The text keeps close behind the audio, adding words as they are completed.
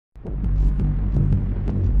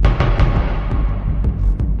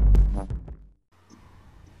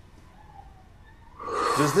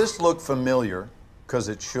Does this look familiar? Because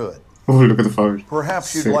it should. Oh, look at the phone.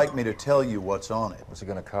 Perhaps you'd like me to tell you what's on it. What's it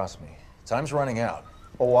gonna cost me? Time's running out.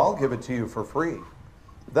 Oh, I'll give it to you for free.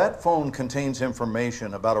 That phone contains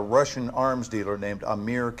information about a Russian arms dealer named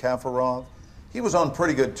Amir Kafarov. He was on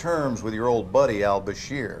pretty good terms with your old buddy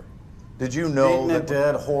Al-Bashir. Did you know that... a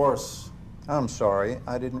dead horse. I'm sorry,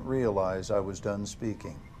 I didn't realize I was done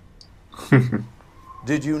speaking.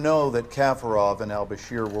 Did you know that Kafarov and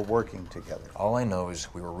Al-Bashir were working together? All I know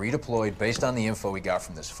is we were redeployed based on the info we got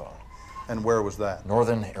from this phone. And where was that?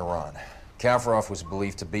 Northern Iran. Kafarov was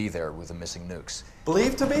believed to be there with the missing nukes.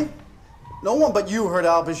 Believed to be? No one but you heard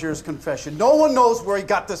Al-Bashir's confession. No one knows where he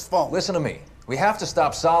got this phone. Listen to me. We have to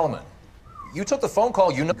stop Solomon. You took the phone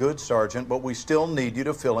call, you know... Good, Sergeant, but we still need you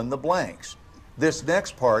to fill in the blanks. This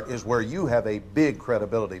next part is where you have a big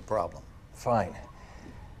credibility problem. Fine.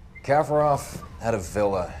 Kafarov had a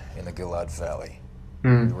villa in the Gilad Valley.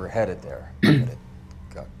 Hmm. We were headed there, but it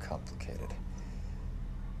got complicated.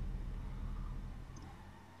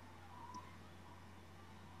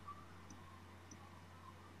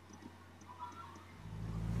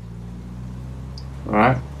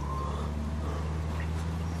 Alright.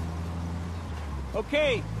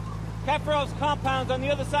 Okay, Kafarov's compound's on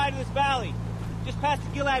the other side of this valley, just past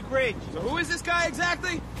the Gilad Bridge. So who is this guy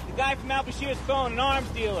exactly? The guy from Al-Bashir's phone, an arms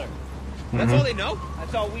dealer. That's all they know?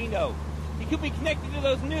 That's all we know. He could be connected to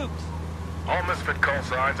those nukes. All misfit call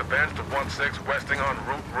signs advance to 1-6 westing on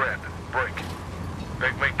Route Red. Break.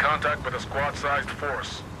 They've made contact with a squad-sized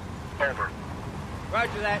force. Over.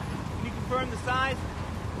 Roger that. Can you confirm the size?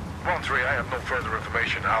 1-3, I have no further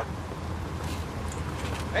information. Out.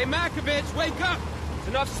 Hey, Makovich, wake up! It's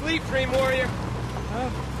enough sleep, Dream Warrior.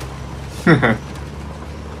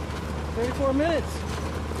 34 minutes.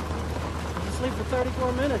 Sleep for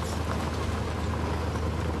 34 minutes.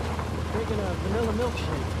 Drinking a vanilla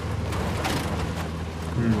milkshake.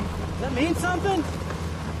 Does that mean something?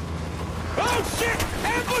 Oh shit!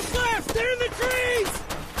 Ambush left! They're in the trees!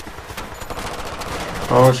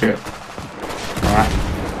 Oh shit. Alright.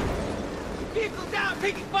 Vehicle down,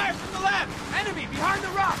 taking fire from the left! Enemy behind the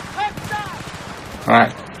rock! Left side!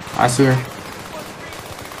 Alright. I see her.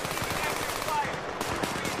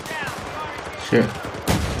 Shit.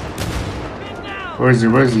 Where is he?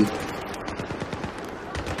 Where is he?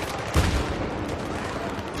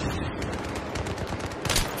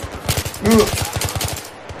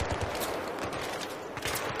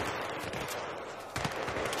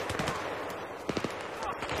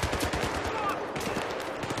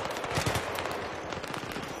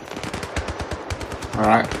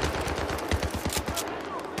 Alright.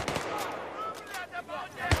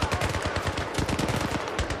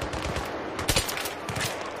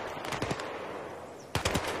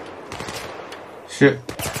 Shit.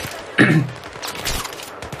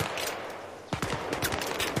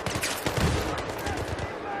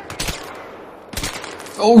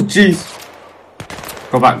 Oh jeez.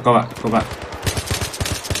 Go back, go back, go back.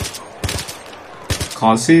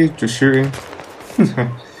 Can't see, just shooting.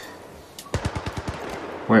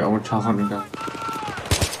 Wait, I want to try hunting down.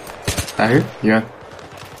 That here? Yeah.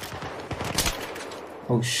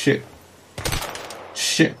 Oh shit.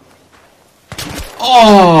 Shit.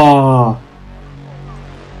 Oh!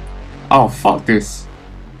 Oh, fuck this.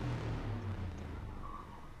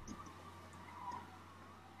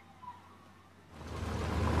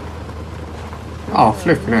 Oh,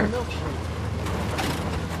 flipping it. Does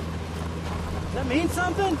that mean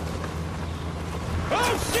something?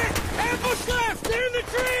 Oh shit! Ambush left! They're in the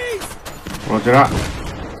trees! Roger that.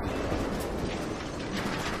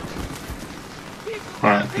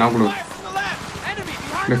 Alright, now I'm gonna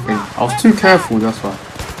flipping. I was too careful, that's why.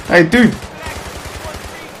 Hey, dude!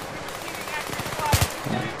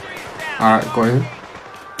 Alright, go ahead.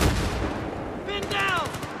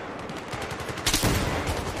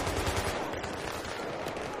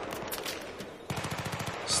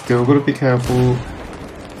 Still gotta be careful.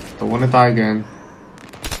 Don't wanna die again.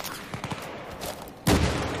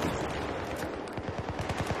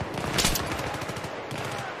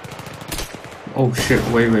 Oh shit,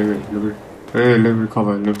 wait. Let me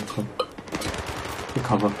recover.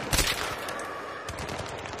 Recover.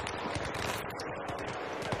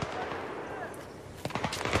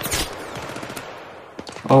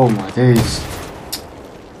 Oh my days.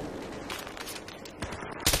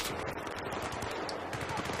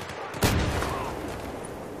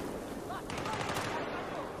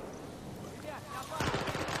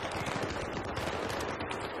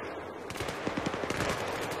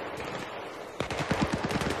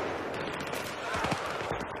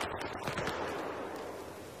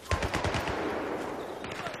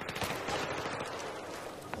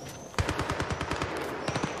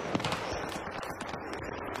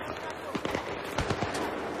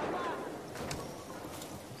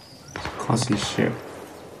 Can't see shit.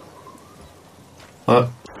 But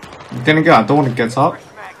then again, I don't want to get up. What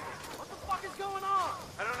the fuck is going on?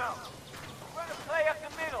 I don't know. We're gonna play up the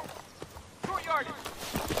middle. Short yardage.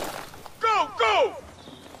 Go, go!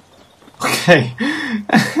 Okay.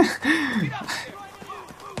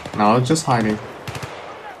 No, just hiding.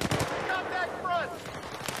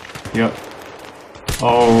 Yep.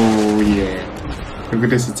 Oh yeah. Look at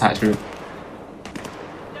this attachment.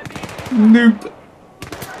 Nope.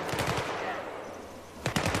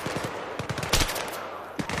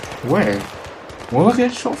 Where? Where did I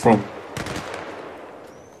get shot from?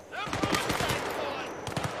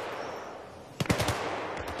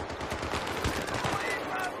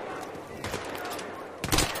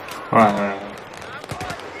 Alright.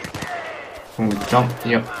 When we jump,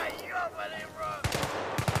 yep.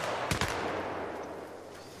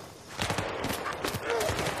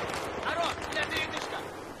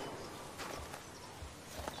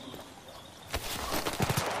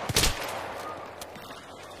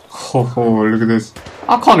 Oh, look at this.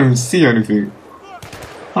 I can't even see anything. I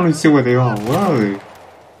don't even see where they are. Where are they?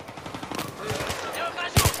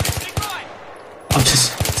 I'm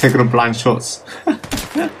just taking the blind shots.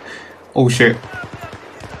 Oh shit.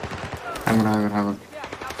 Hang on.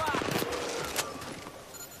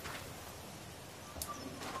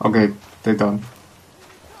 Okay, they're done.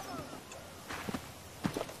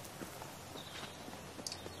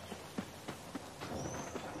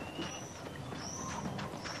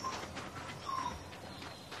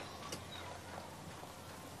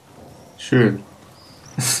 Sure.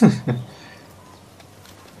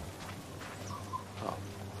 Oh,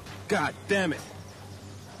 God damn it.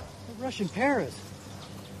 Russian Paris.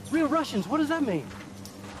 Real Russians, what does that mean?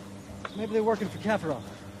 Maybe they're working for Kafarov.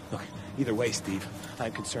 Look, either way, Steve,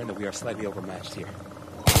 I'm concerned that we are slightly overmatched here.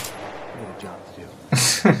 We have a job to do.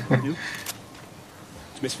 You?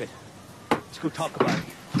 It's Misfit. Let's go talk about it.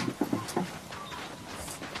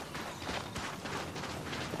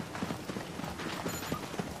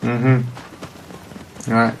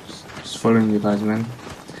 Alright, just following you guys, man.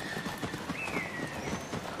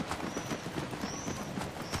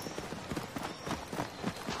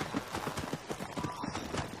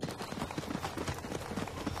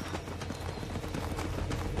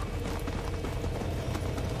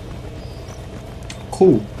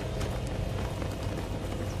 Cool.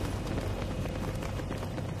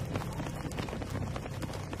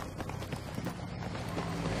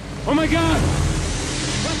 Oh my God!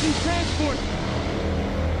 Russian transport!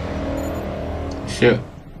 Shit.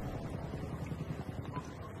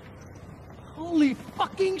 Holy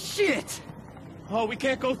fucking shit! Oh, we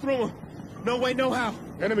can't go through them. No way, no how.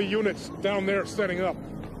 Enemy units down there setting up.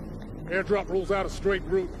 Airdrop rules out a straight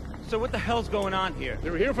route. So what the hell's going on here?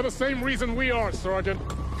 They're here for the same reason we are, Sergeant.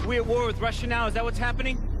 We at war with Russia now? Is that what's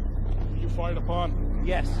happening? You fired upon.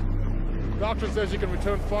 Yes. Doctrine says you can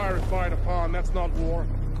return fire if fired upon. That's not war.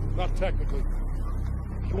 Not technically.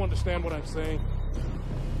 You understand what I'm saying?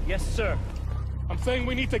 Yes, sir. I'm saying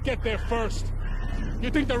we need to get there first. You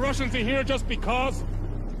think the Russians are here just because?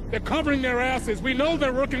 They're covering their asses. We know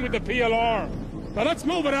they're working with the PLR. Now let's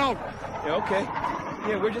move it out. Yeah, okay.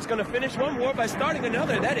 Yeah, we're just gonna finish one war by starting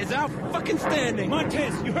another. That is our fucking standing.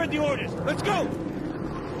 Montez, you heard the orders. Let's go!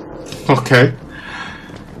 Okay.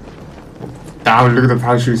 Damn, look at the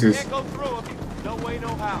parachuters. Can't go through them. No way,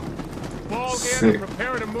 no how. Ball Sick. in and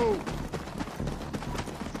prepare to move.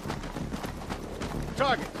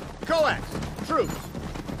 Target. Coax. Troops.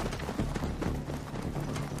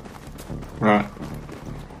 Right.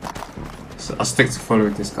 So I'll stick to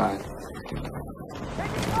following this guy.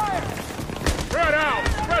 Spread out!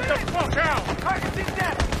 Spread the fuck out! Target's in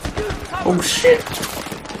death. Oh shit!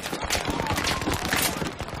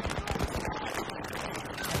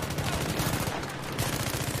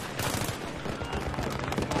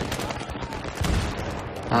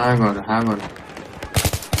 Hang on.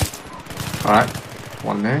 Alright,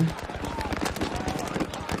 one there.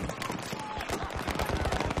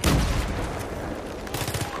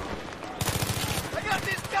 I got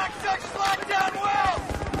these cocksuckers locked down well!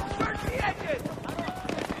 Search the edges!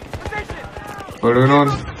 Position! Balloon on.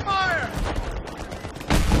 Open fire!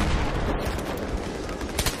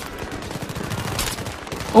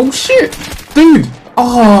 Oh shit! Dude!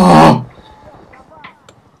 Oh!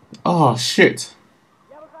 Oh shit.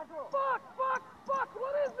 Fuck!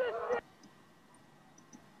 What is this shit?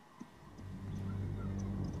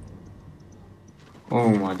 Oh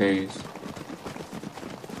my days.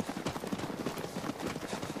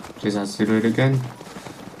 Just has to do it again.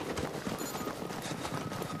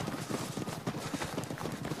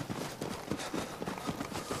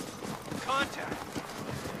 Contact!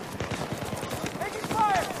 Taking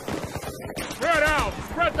fire!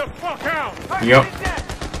 Yep.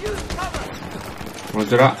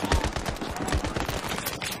 Roger that.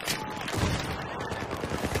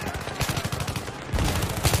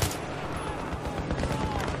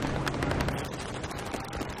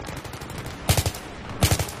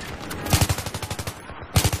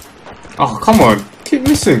 Oh, come on. Keep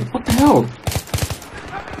missing. What the hell?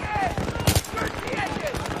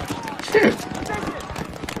 Shit.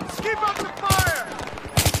 Keep up the fire!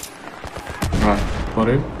 Right, got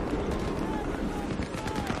it.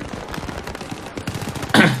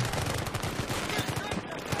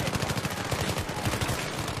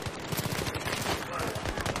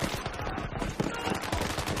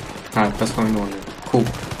 Alright, that's going on there. Cool.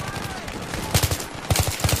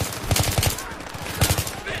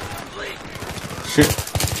 Shit.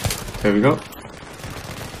 There we go.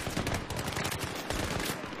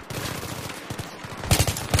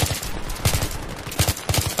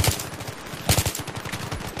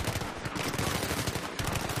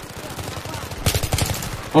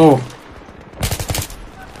 Oh.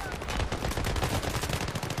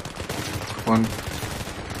 One.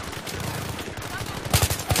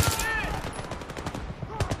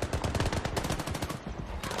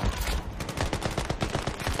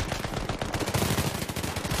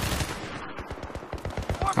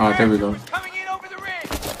 Ah, there we go. Coming in over the ridge!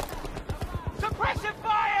 Suppressive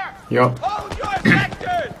fire! Yup. Hold your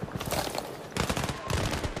sectors!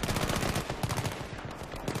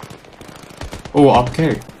 Oh,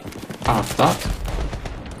 okay. I have that.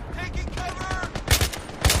 Taking cover!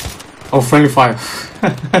 Oh, friendly fire.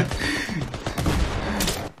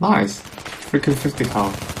 Nice. Freaking 50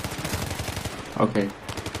 cal. Okay.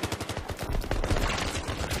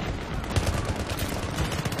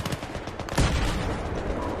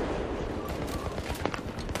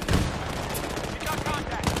 We got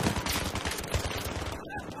contact.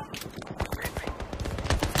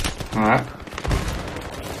 Alright.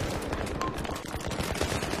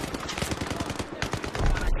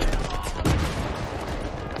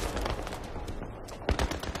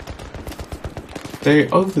 They're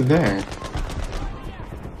over there.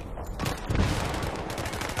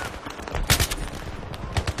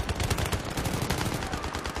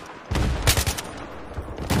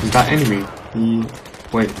 Is that enemy?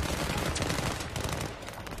 Wait. I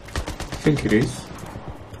think it is.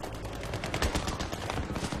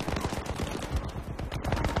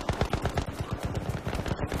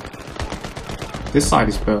 This side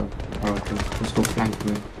is better. Oh, okay. Let's go flank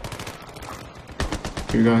them.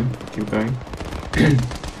 Keep going. Keep going.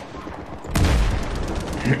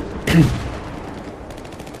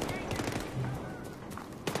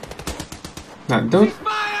 No, don't.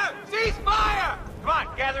 Ceasefire! Ceasefire! Come on,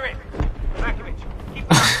 gather in. Markovic, keep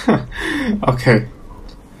Okay.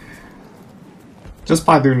 Just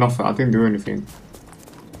by doing nothing, I didn't do anything.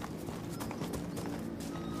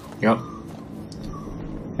 Yep.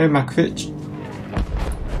 Hey, Markovic.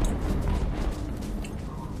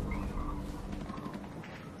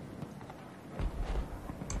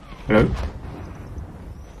 Hello?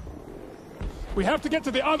 We have to get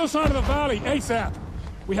to the other side of the valley, ASAP.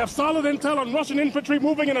 We have solid intel on Russian infantry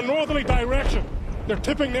moving in a northerly direction. They're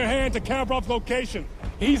tipping their hand to Kavrov's location.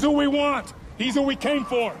 He's who we want. He's who we came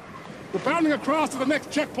for. We're bounding across to the next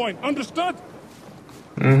checkpoint. Understood?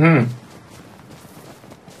 Mm-hmm.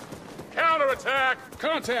 Counterattack!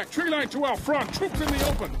 Contact! Tree line to our front. Troops in the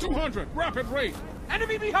open. 200. Rapid rate.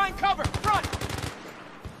 Enemy behind cover! Front!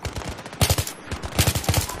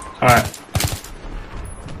 Alright.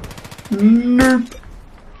 Nope.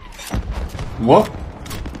 What?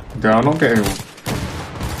 Did I not get anyone?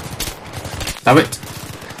 Damn it.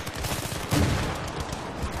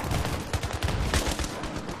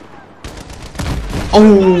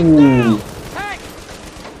 Oh! Tank!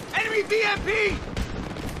 Enemy BMP!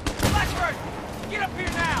 Blackbird! Get up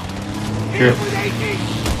here now! Hit Here. him with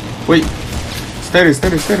AT! Wait. Steady,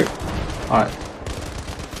 steady, steady. Alright.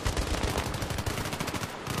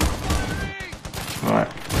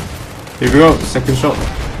 Alright. Here we go. Second shot.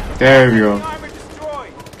 There we go. Armor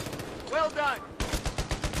destroyed! Well done!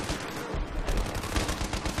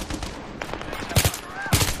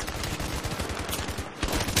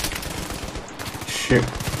 Shit.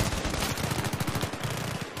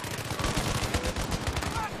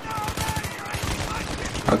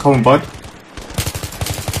 Alright, come on, bud.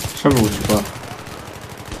 Show me what you got.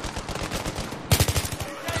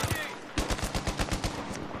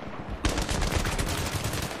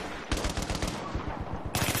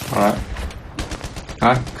 Alright.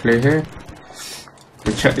 Alright, clear here.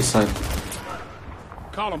 We'll check this side.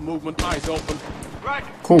 Column movement. Eyes open. Roger.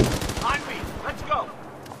 Cool. On me. Let's go.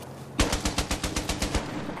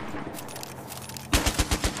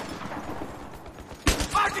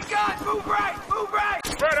 Move right! Move right!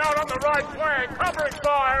 Spread out on the right flank, covering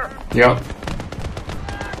fire. Yep.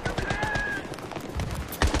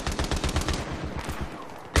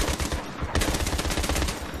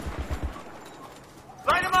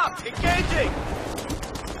 Light him up! Engaging!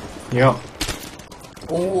 Yep.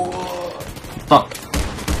 Oh, fuck.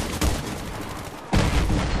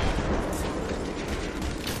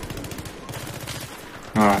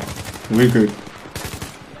 Alright, we're good.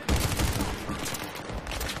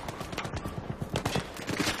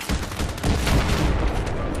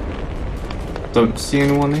 Don't see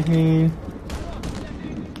anyone in here.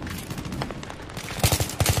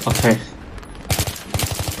 Okay.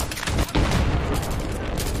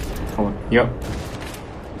 Come on, yep.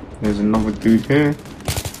 There's another dude here.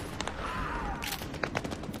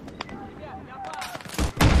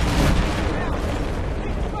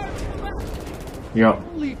 Yep.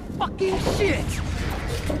 Holy fucking shit!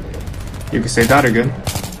 You can say that again.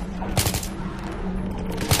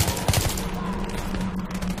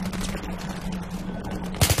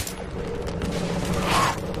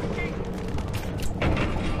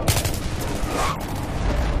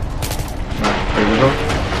 Right, there we go.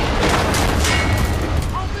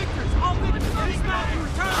 All victors! All victors! Dismount and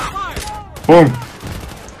return fire! Boom!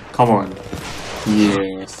 Come on.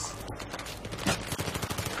 Yes.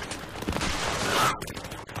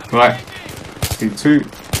 Right. Team 2.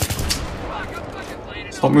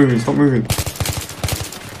 Stop moving, stop moving.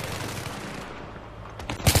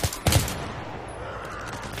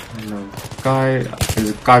 No. Guy, there's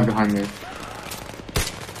a guy behind me.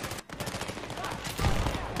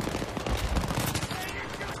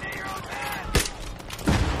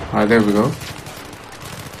 Alright, there we go.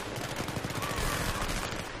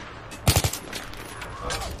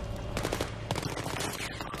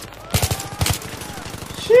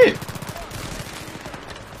 Shit!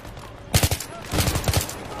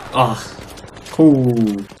 Ah,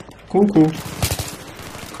 cool. Cool, cool.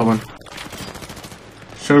 Come on.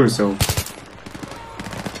 Show yourself.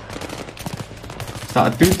 Is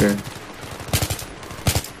that a dude there?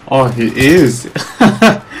 Oh, he is! There's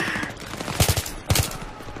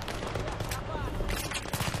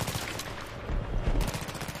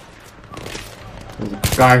a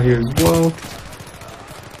guy here as well.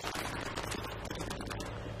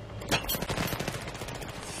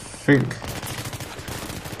 Think.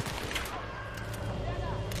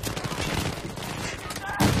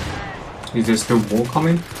 Is there still more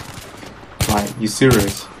coming? Like, you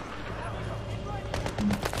serious?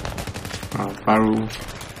 Barrel.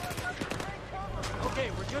 Okay,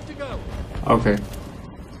 we're good to go. Okay.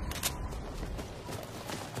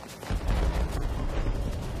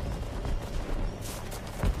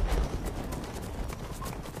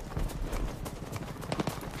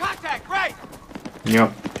 Contact, right!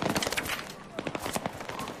 Yep.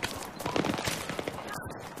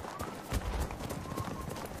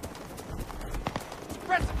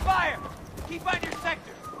 Press fire! Keep on your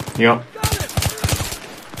sector! Yep. Got it!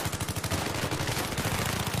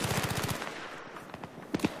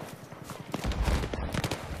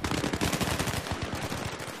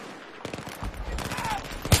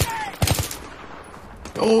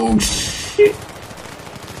 Oh shit!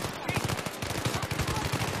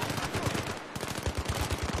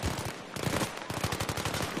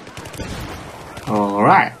 All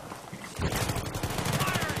right.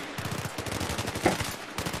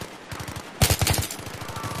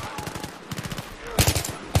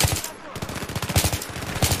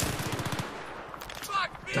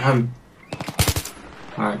 Damn.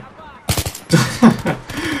 All right.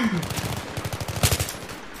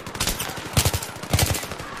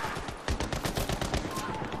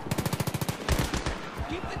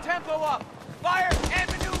 Keep the tempo up! Fire and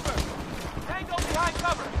maneuver! Tango behind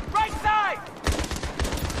cover! Right side!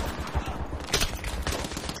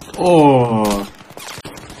 Oh.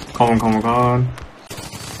 Come on, come on, come on.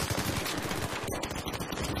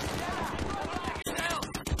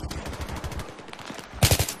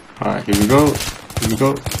 Alright, here we go. Here we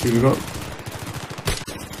go. Here we go.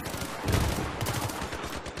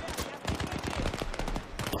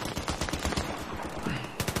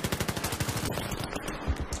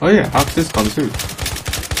 Oh yeah, I have this gun too.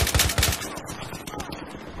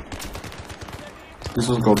 This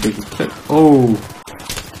one's got a big clip. Oh!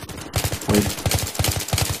 Wait.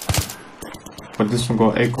 But this one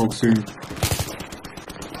got ACOG soon.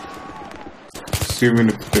 Zoom in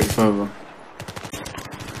a bit further.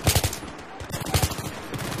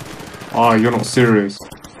 Ah, you're not serious.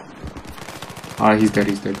 Ah, he's dead,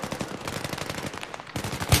 he's dead.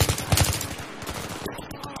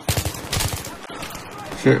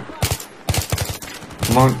 Shit.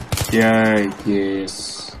 Come on. Yeah,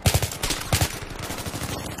 yes.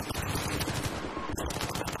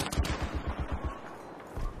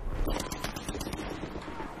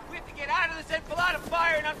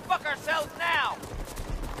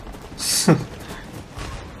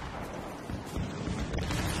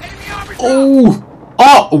 Oh!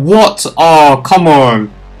 Oh, what? Oh, come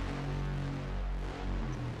on.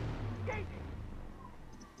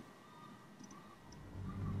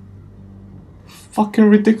 Fucking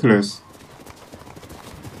ridiculous.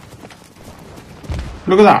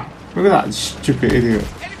 Look at that. Look at that stupid idiot.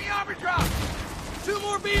 Enemy armor drop. 2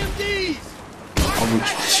 more BMDs. I will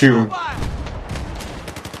shoot him.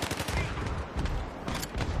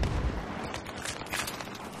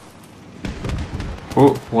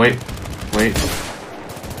 Oh, wait. Wait.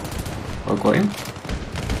 I got him?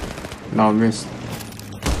 No, I missed.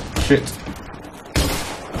 Shit.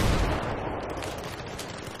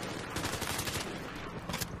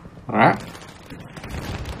 Alright.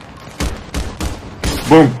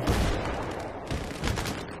 Boom.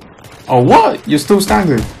 Oh, what? You're still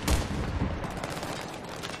standing.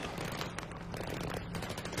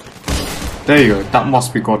 There you go. That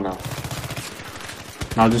must be God now.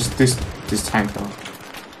 Now just this tank now.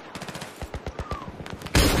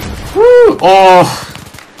 Woo! Oh!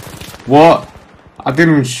 What? I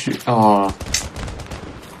didn't even shoot. Oh.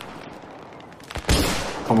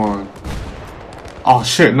 Come on. Oh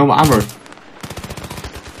shit, no more ammo.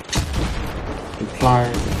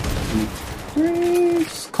 Reply.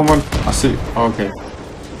 Please. Come on. I see. Oh, okay.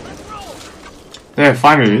 There,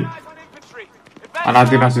 finally. And I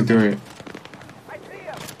didn't have to do it.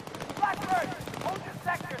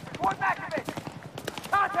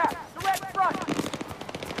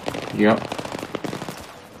 Yep.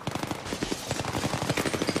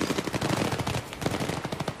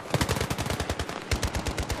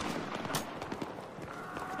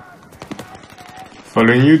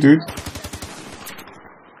 Following you, dude.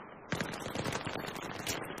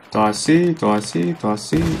 Do I see? Do I see? Do I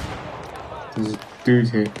see? There's a dude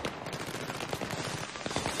here.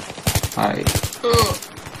 Hi.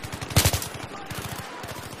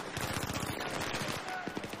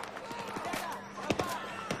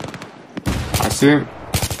 I see him.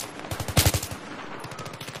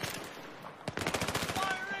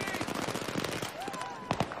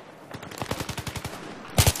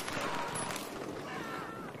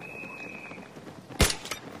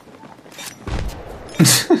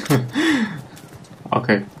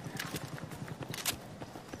 Okay.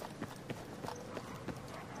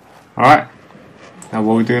 Alright. Now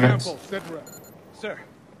what are we doing next? Sir,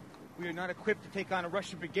 we are not equipped to take on a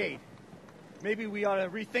Russian brigade. Maybe we ought to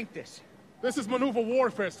rethink this. This is maneuver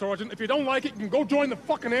warfare, Sergeant. If you don't like it, you can go join the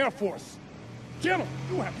fucking Air Force. Gentlemen,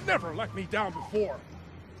 you have never let me down before.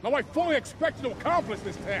 Now I fully expect you to accomplish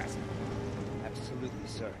this task. Absolutely,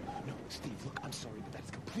 sir. No, Steve, look, I'm sorry, but that's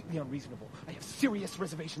completely unreasonable. I have serious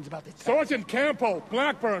reservations about this. Sergeant Campo,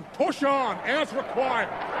 Blackburn, push on, as required.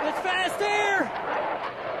 It's fast air!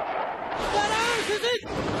 Is that ours, is it?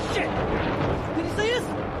 Shit! Did he see us?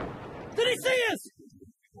 Did he see us?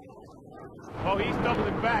 Oh, he's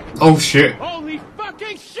doubling back. Oh shit. Holy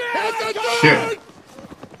fucking shit! Shit.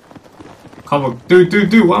 Come on. Dude.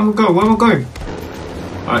 Where am I going? Where am I going?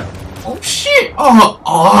 Alright. Oh shit!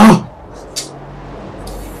 Oh!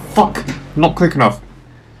 Fuck. Not quick enough.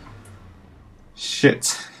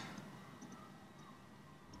 Shit.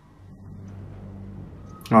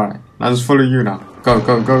 Alright. Now just follow you now.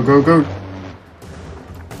 Go.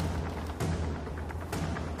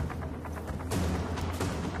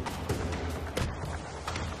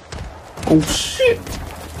 Oh shit!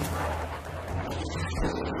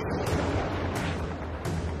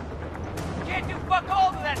 Can't do fuck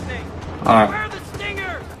all to that thing. Alright. Where are the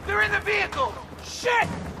stingers? They're in the vehicle. Shit!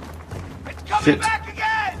 It's coming back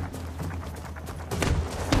again.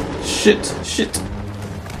 Shit.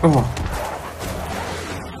 Oh.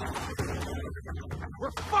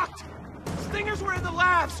 We're fucked. Stingers were in the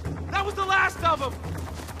labs. That was the last of them.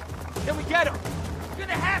 Can we get them? We're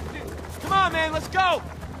gonna have to. Come on, man. Let's go.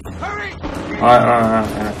 Hurry!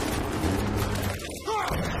 Alright.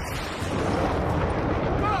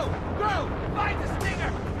 Go! Find the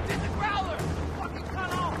stinger! It's in the growler! Fucking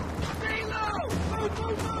tunnel! Stay low!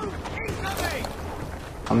 Move! Incoming!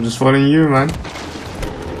 I'm just following you, man.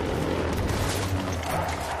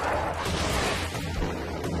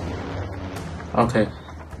 Okay.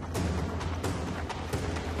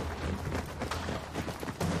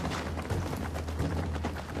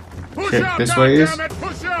 Shit, this way is. Can't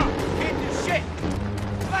do shit!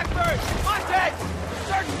 Blackbird! Montez!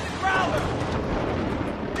 Search the growler!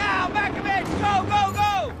 Now! Back of it! Go!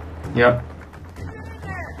 Yep.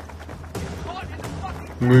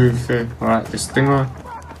 Move here. Alright, this stinger.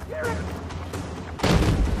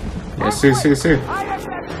 Yeah, see.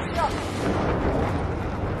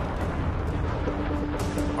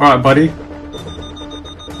 Alright, buddy.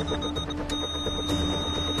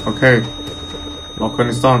 Okay. Lock-on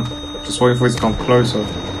is done. Just waiting for it to come closer.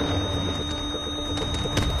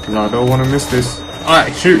 Cause I don't want to miss this.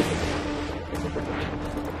 Alright, shoot!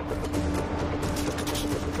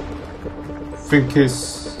 Think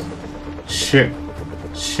it's... Shit.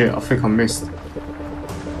 Shit, I think I missed.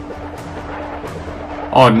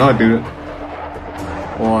 Oh, no, I didn't.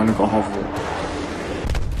 Oh, I only got half of it.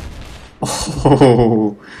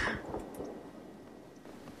 Oh.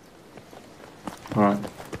 Alright.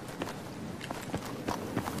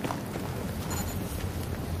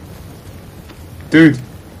 Dude.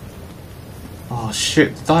 Oh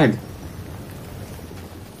shit, died.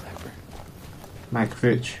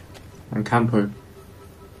 Macvich and Campo.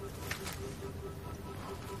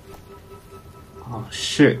 Oh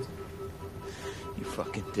shit. You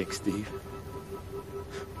fucking dick, Steve.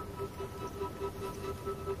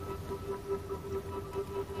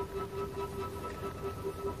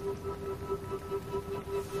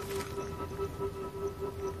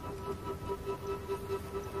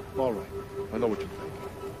 All right, I know what you're thinking.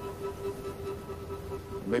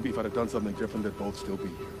 Maybe if I'd have done something different, they'd both still be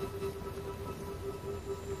here.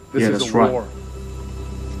 This Yeah, is that's a right. war.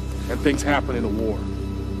 And things happen in a war.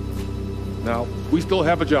 Now, we still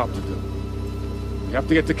have a job to do. We have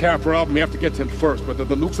to get to Kafarov, and we have to get to him first, whether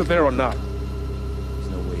the nukes are there or not. There's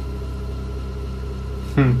no way.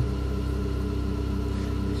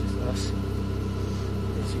 It's just us.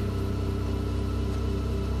 It's you.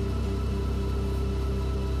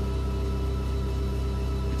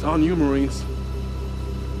 It's on you, Marines.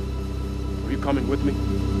 Are you coming with me?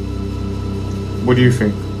 What do you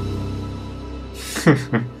think?